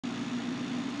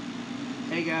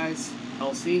Hey guys,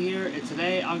 LC here, and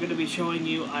today I'm going to be showing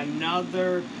you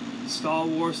another Star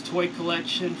Wars toy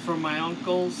collection from my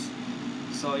uncles.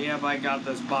 So yeah, I got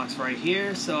this box right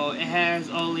here, so it has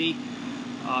only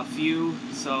a few.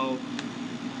 So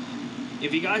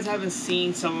if you guys haven't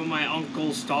seen some of my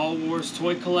uncle's Star Wars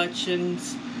toy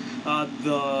collections,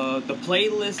 the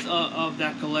playlist of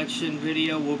that collection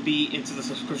video will be into the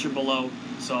description below.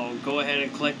 So go ahead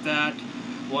and click that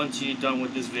once you're done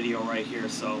with this video right here.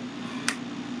 So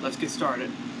let's get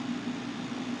started.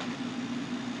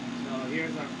 So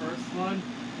here's our first one.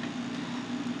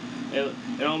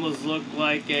 It almost looked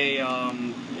like a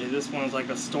this one's like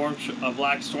a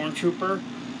black stormtrooper.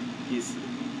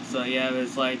 So yeah,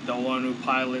 it's like the one who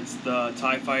pilots the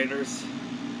TIE fighters.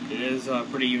 It is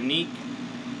pretty unique.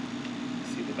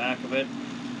 See the back of it,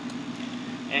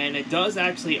 and it does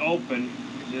actually open,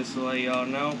 just to let y'all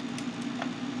know.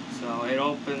 So it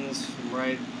opens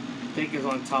right, I think it's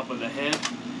on top of the head.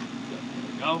 There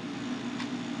we go.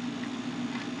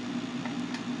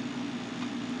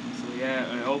 So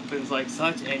yeah, it opens like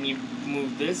such, and you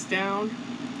move this down.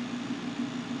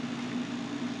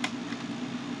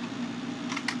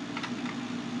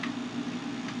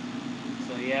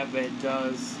 So yeah, but it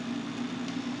does.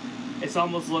 It's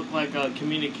almost looked like a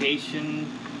communication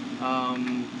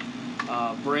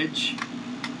bridge,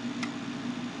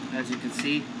 as you can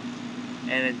see.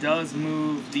 And it does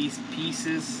move these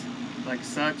pieces like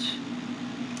such.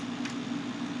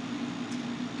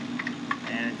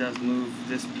 And it does move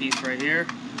this piece right here.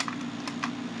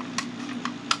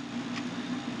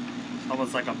 It's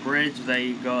almost like a bridge that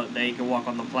you can walk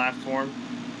on the platform.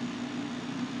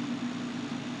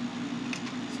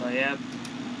 So yeah.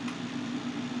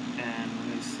 And let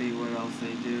me see what else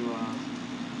they do.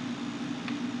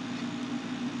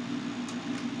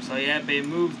 So yeah, they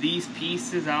move these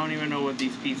pieces. I don't even know what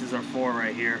these pieces are for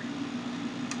right here.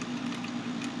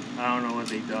 I don't know what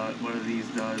they do. What these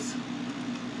does?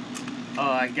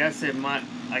 Oh, I guess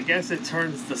it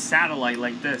turns the satellite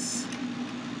like this.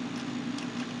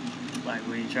 Like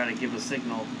when you try to give a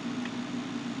signal.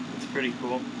 It's pretty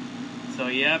cool. So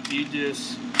yep, you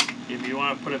just, if you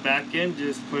want to put it back in,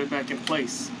 just put it back in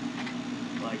place.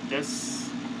 Like this,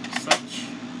 such.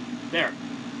 There.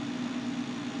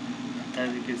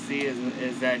 As you can see,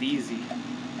 is that easy.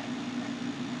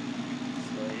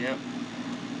 So yep.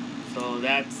 So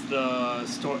that's the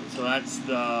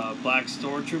black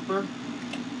stormtrooper.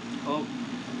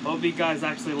 Hope you guys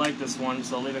actually like this one.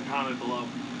 So leave a comment below.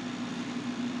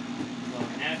 So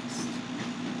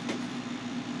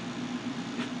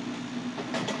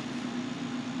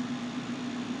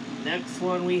next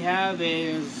one we have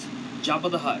is Jabba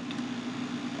the Hutt.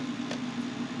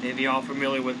 If y'all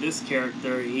familiar with this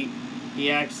character, he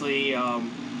actually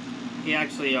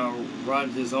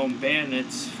runs his own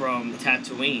bandits from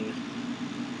Tatooine.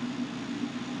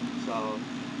 So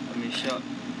let me show.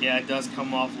 Yeah, it does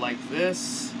come off like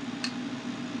this,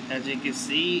 as you can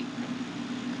see,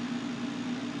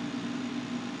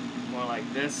 more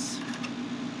like this.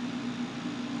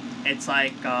 It's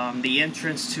like the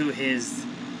entrance to his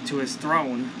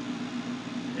throne,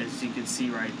 as you can see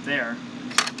right there.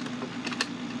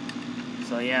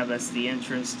 So yeah, that's the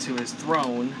entrance to his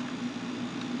throne.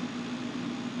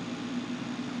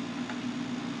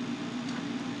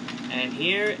 And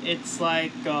here it's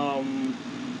like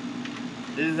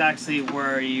this is actually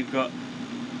where you go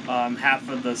half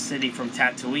of the city from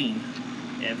Tatooine.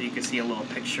 If you can see a little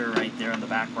picture right there in the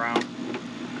background.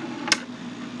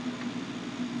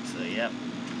 So yep.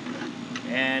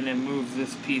 And it moves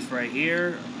this piece right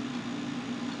here.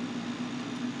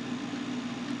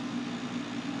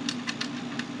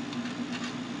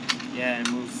 Yeah, it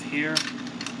moves here.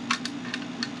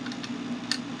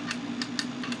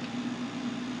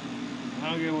 I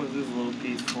don't get what this little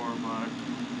piece for, but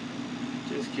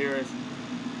just curious.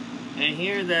 And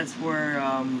here, that's where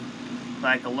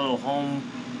like a little home.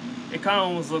 It kind of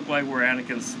almost looked like where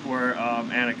Anakin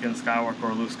Skywalker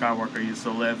or Luke Skywalker used to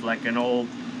live, like an old,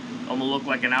 almost look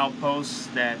like an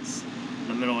outpost that's in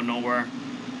the middle of nowhere.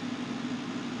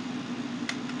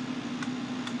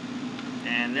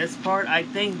 And this part, I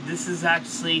think this is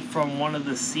actually from one of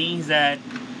the scenes that,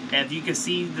 if you can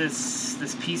see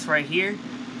this piece right here,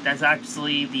 that's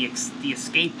actually the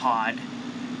escape pod.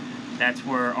 That's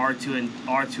where R2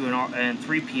 and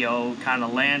 3PO kind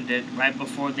of landed right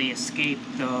before they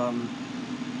escaped the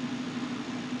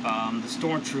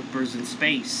stormtroopers in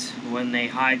space when they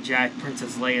hijacked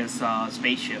Princess Leia's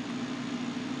spaceship.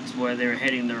 It's where they were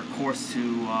heading their course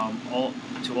to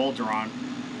Alderaan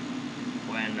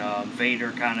when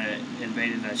Vader kind of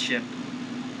invaded that ship.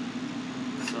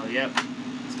 So yep.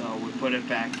 So we put it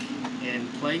back in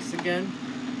place again.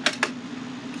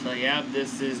 So yeah,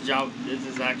 this is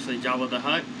actually Jabba the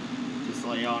Hutt, just to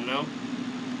let y'all know.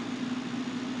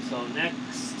 So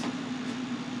next,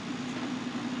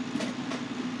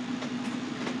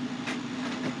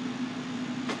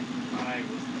 alright,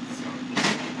 let's start this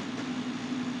one.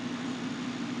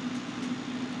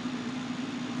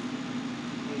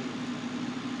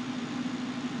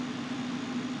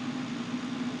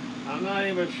 I'm not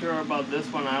even sure about this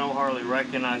one. I don't hardly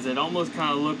recognize it. It almost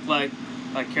kind of looked like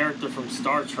a character from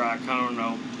Star Trek. I don't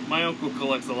know. My uncle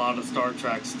collects a lot of Star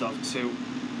Trek stuff too.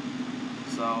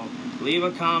 So leave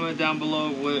a comment down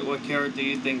below what character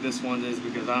you think this one is,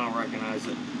 because I don't recognize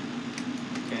it.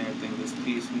 Okay, I think this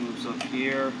piece moves up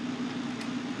here.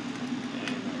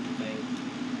 And I think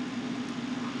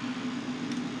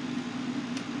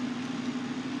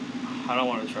I don't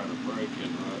want to try to break it,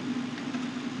 right?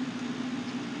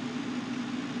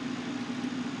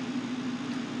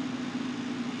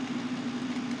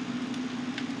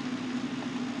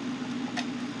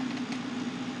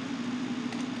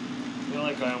 I feel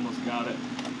like I almost got it.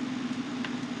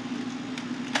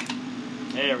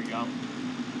 There we go.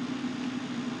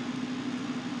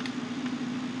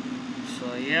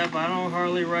 So yeah, but I don't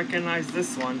hardly recognize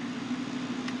this one.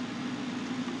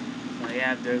 So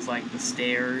yeah, there's like the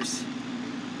stairs.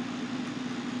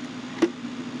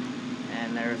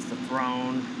 And there's the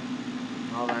throne.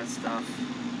 All that stuff.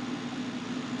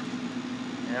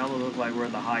 It almost looks like where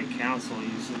the High Council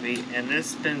used to be. And this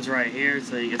spins right here,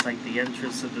 so it's like the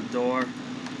entrance of the door.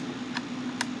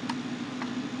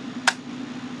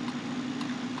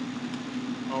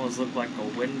 Almost look like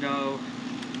a window.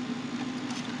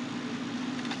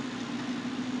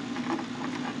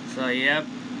 So yep.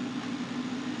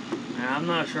 And I'm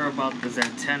not sure about this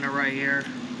antenna right here.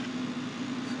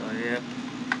 So yep.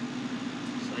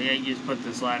 So yeah, you just put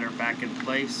this ladder back in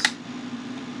place.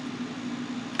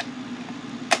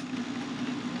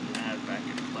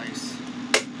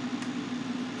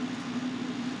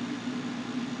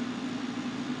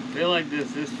 I feel like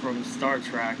this is from Star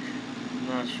Trek. I'm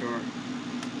not sure.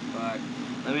 But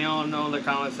let me all know in the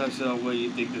comment section of what you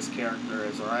think this character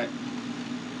is, alright?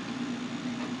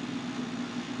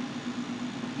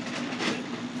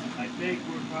 I think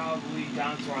we're probably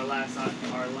down to our last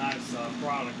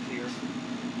product here.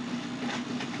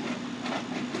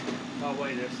 Oh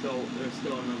wait, there's still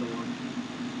another one.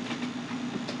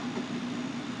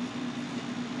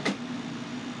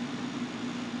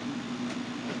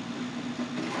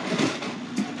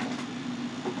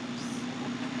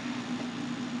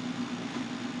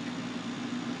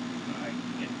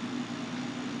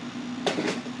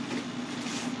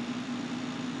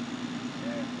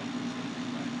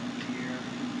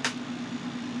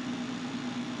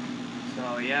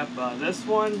 So yep, this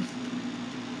one,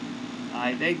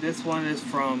 I think this one is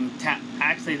from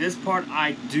actually this part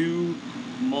I do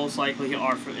most likely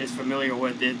is familiar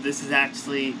with it. This is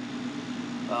actually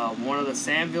one of the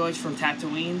Sand Village from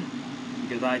Tatooine,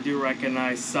 because I do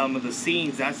recognize some of the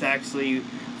scenes. That's actually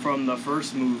from the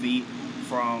first movie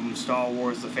from Star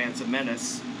Wars: The Phantom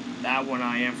Menace. That one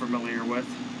I am familiar with.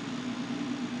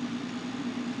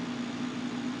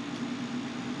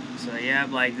 So yeah,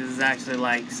 like this is actually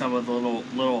like some of the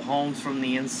little homes from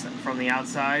the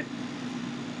outside,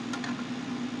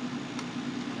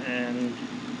 and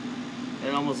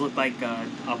it almost looked like a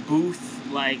booth,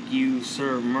 like you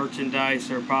serve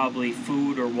merchandise or probably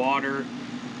food or water.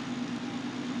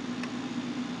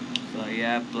 So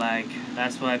yeah, like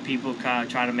that's why people kind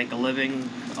of try to make a living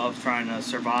of trying to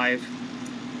survive.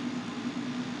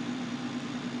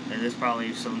 And there's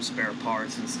probably some spare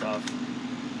parts and stuff.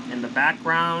 In the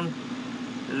background,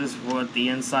 this is what the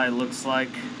inside looks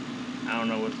like. I don't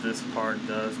know what this part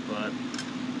does, but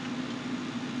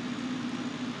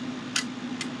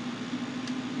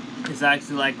it's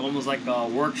actually like almost like a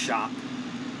workshop.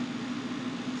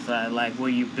 So like where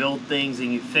you build things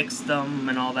and you fix them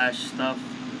and all that stuff.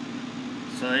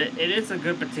 So it is a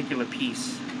good particular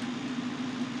piece.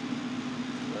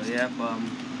 So yep, I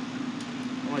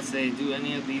want to say, do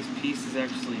any of these pieces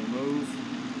actually move?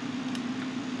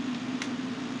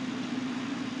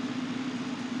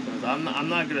 I'm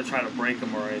not going to try to break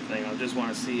them or anything. I just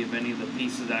want to see if any of the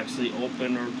pieces actually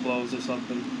open or close or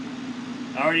something.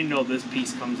 I already know this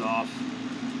piece comes off.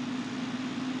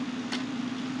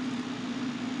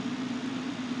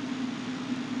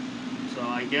 So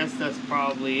I guess that's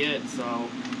probably it. So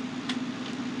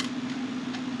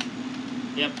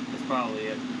yep, that's probably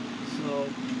it. So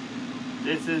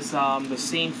this is the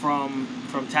scene from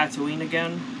Tatooine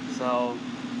again. So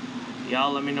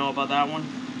y'all let me know about that one.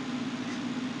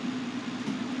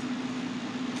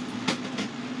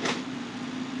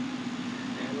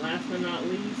 Last but not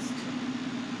least,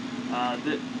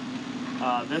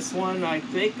 This one I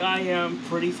think I am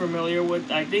pretty familiar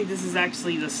with. I think this is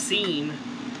actually the scene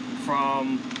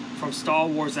from Star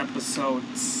Wars Episode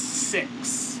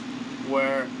 6,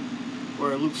 where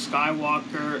Luke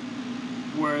Skywalker,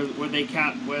 where they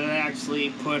actually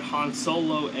put Han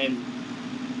Solo and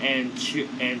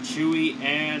Chewie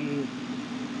and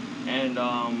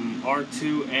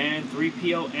R2 and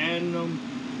 3PO and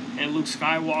Luke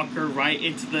Skywalker right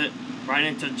into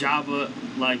Jabba,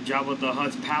 like Jabba the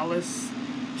Hutt's palace,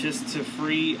 just to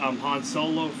free Han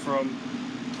Solo from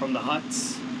the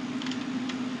Hutts.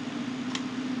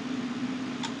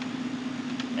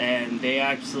 And they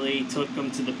actually took them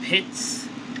to the pits.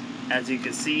 As you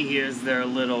can see, here's their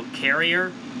little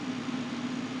carrier.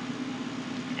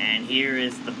 And here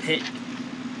is the pit.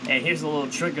 And here's a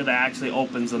little trigger that actually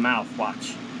opens the mouth.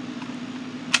 Watch.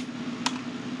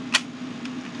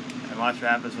 And watch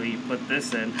what happens when you put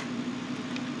this in.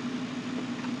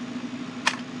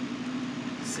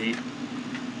 See?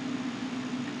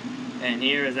 And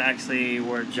here is actually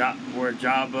where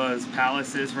Jabba's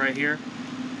palace is, right here.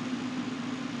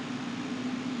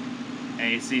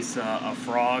 And you see a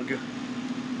frog.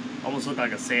 Almost look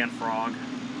like a sand frog.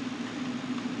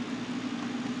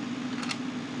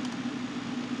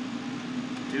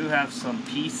 Do have some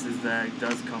pieces that it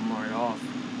does come right off.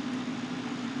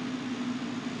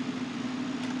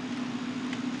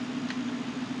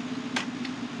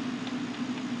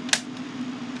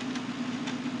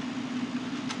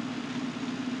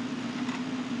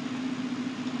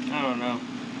 I don't know.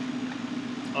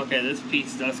 Okay, this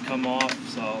piece does come off,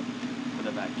 so put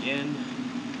it back in.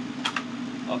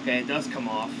 Okay, it does come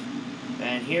off.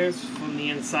 And here's from the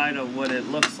inside of what it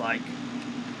looks like.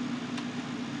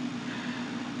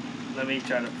 Let me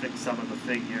try to fix some of the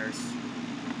figures.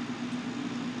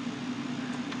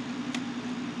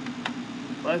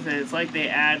 Plus, it's like they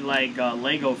add like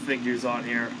Lego figures on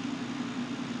here.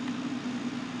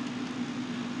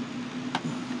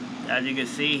 As you can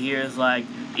see, here's like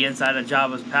the inside of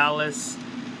Jabba's palace,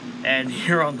 and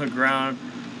here on the ground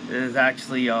is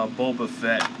actually Boba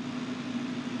Fett.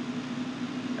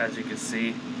 As you can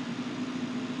see.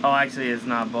 Oh, actually, it's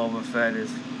not Boba Fett.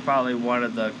 It's probably one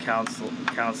of the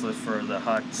counselors for the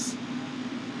Hutts.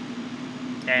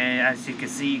 And as you can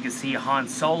see Han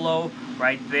Solo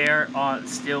right there,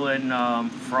 still in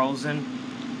Frozen.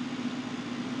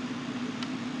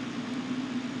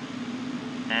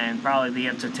 And probably the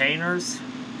entertainers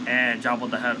and Jabba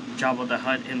the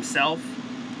Hutt himself.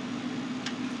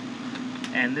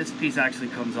 And this piece actually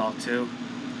comes off too.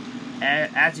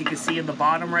 And as you can see in the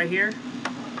bottom right here,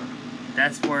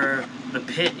 that's where the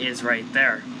pit is right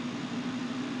there.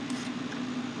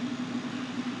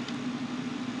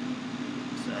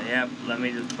 So yep, let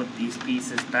me just put these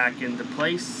pieces back into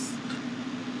place.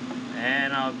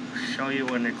 And I'll show you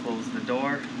when to close the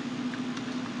door.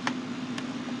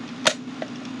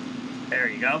 There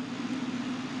you go.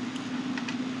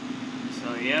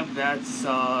 So yep, that's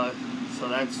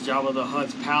Jabba the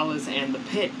Hutt's palace and the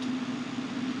pit.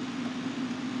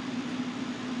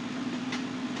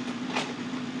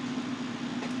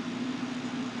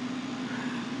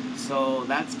 So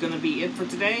that's gonna be it for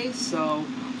today. So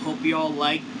hope you all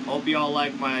like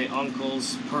my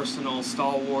uncle's personal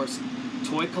Star Wars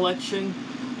toy collection,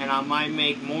 and I might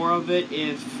make more of it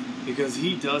because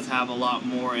he does have a lot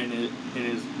more in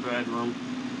his bedroom.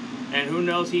 And who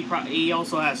knows, he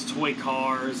also has toy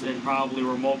cars and probably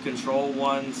remote control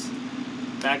ones.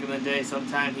 Back in the day,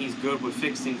 sometimes he's good with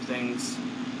fixing things.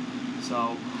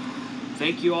 So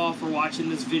thank you all for watching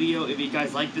this video. If you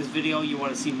guys like this video, you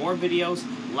want to see more videos,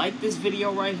 like this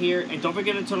video right here, and don't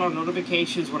forget to turn on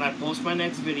notifications when I post my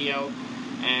next video.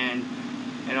 And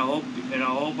I hope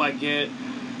I get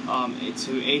it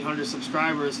to 800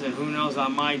 subscribers, and who knows, I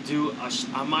might do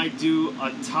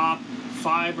a top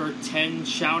 5 or 10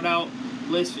 shout out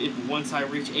list once I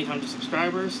reach 800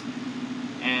 subscribers.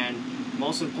 And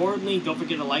most importantly, don't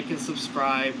forget to like and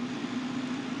subscribe.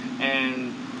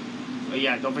 And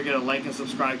yeah, don't forget to like and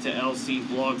subscribe to LC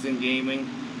Vlogs and Gaming.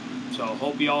 So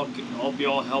hope you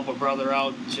all help a brother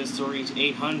out just to reach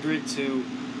 800 to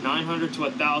 900 to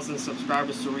 1,000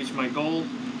 subscribers to reach my goal.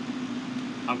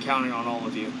 I'm counting on all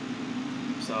of you.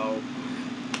 So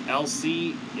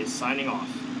LC is signing off.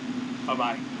 Bye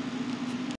bye.